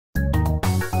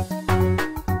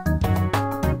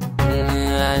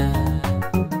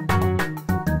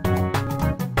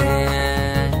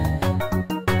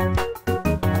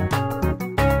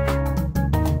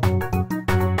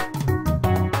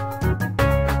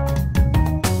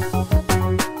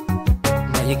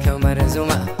mai kamar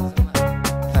zuma,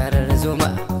 farar zuma,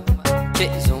 ke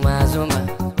zuma zuma.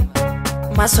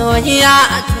 Masoyiya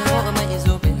a tuwo mai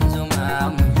zubin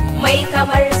zuma. Mai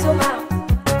kamar zuma,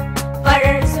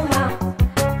 farar zuma,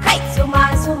 kai zuma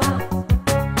zuma.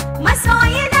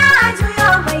 Masoyina a juyo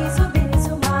mai zubin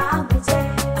zuma muje.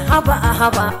 Haba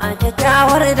haba a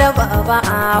kyakkyawar da baba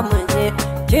a muje.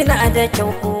 Kina da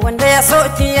kyau wanda ya so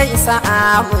ki ya isa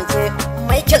a muje.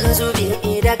 Mai kyan zubi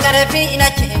da karfi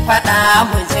nake faɗa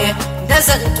muje. Da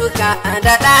zantuka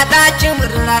da ɗaɗa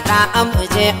kimurraɗa a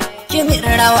muje. Kimin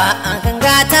rawa a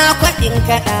ganga ta kwaɗin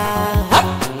kaɗa.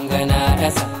 Gana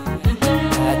kasa,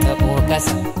 ta taɓo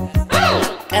kasa.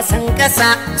 Kasan kasa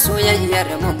soyayyar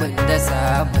mu da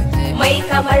sabuje. Mai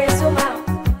kamar zuma,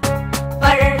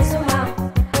 farar zuma,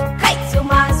 kai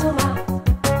zuma zuma.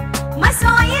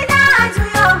 Masoyina a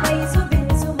juyo mai zubin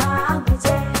zuma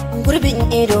muje. Gurbin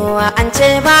ido an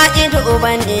ce ba ido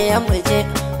ba ne ya muje.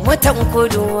 Mutan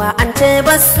kudu an ce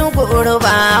ba su guru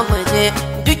ba muje.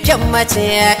 Dukkan mace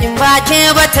in ba ke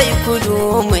ba ta yi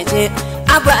kudu muje.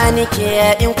 Aba nike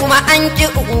in kuma an ki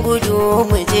gudu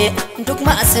muje. Duk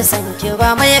masu san ki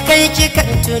ba mai kai ki kan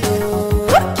tudu.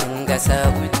 Kin ga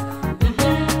sabudu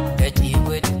da ki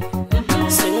gudu.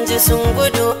 Sun ji sun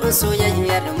gudu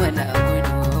soyayyar mu na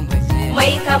gudu muje.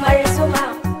 Mai kamar zuma,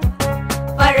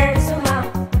 farar zuma,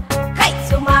 kai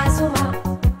zuma zuma.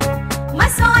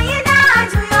 Masoyina a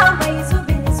juyo mai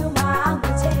zubin zuma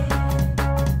muje.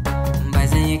 Ba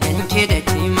zai ganke da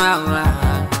kima ba,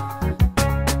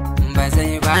 ba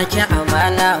zai baki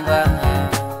amana ba.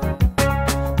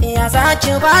 Ya za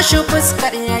ki ba shi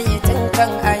fuskar yayi tun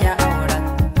kan aya auren.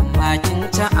 Amma kin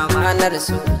ci amanar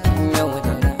su kin yau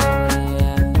da na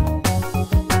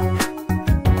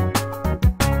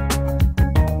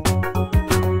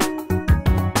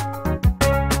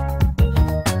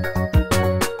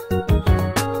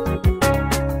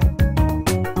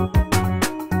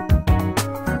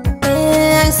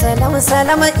Salam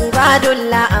salam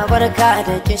ibadullah a barka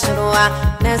da kishirwa.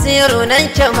 Naziru nan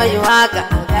ke mai waka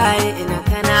a gaye ina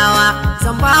kanawa.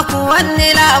 Zan ba ku wani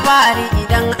labari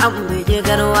idan an bugi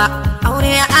garwa.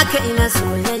 Aure aka ina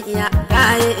soyayya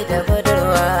gaye da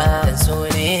budurwa. Da so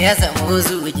ne ya zamo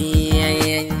zugi,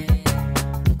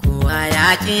 kowa ya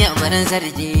ki ya bar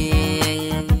zargi.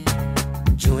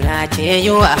 Juna ke yi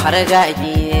wa har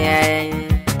gagi.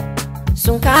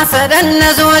 Sun kasa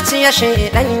danna zuciya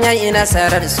shaidan yayi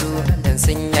nasarar su. Dan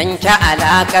sun yanke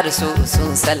alakar su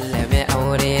sun sallame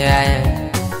aure.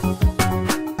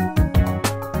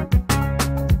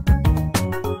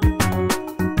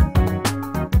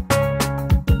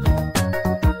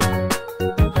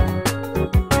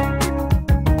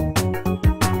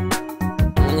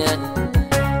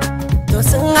 To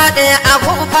sun haɗe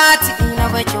abun fati na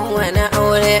bakin wani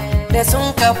aure. Da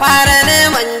sun ka fara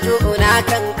neman juna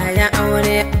kan aya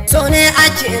aure. So ne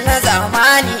ake na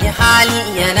zamani hali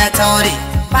yana taure.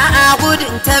 Ba a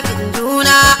gudun tabin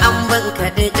juna an banka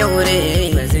da kyaure.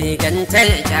 Ba zai ganta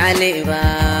da kyale ba,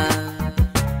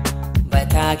 ba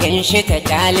ta gan shi ta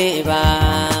kyale ba.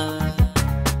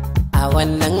 A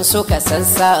wannan suka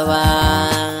sassaba,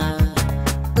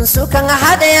 sukan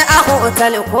haɗe a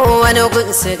hotel ko wani gun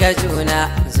su ga juna.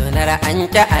 Zunar an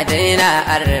ƙi a daina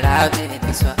an rabe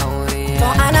da su aure. To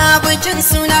ana bikin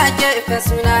suna gefe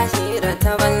suna hira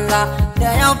ta banza. Da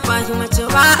ya fahimci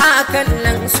ba a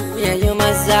kallon su ya yi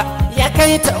maza. Ya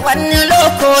kai ta wani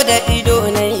loko da ido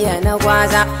na yana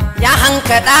gwaza. Ya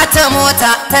hankaɗa ta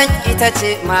mota ta ita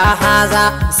ce mahaza.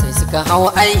 Sai suka hau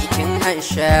aikin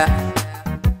hansha.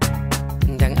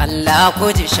 Dan Allah ku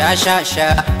ji sha sha sha.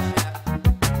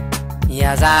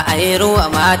 Ya za a yi ruwa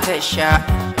mata sha.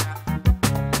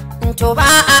 To ba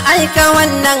a aika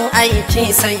wannan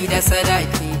aiki sai da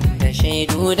sadaki. Da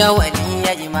shaidu da wani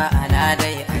ya yi ma'ana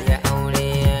dai a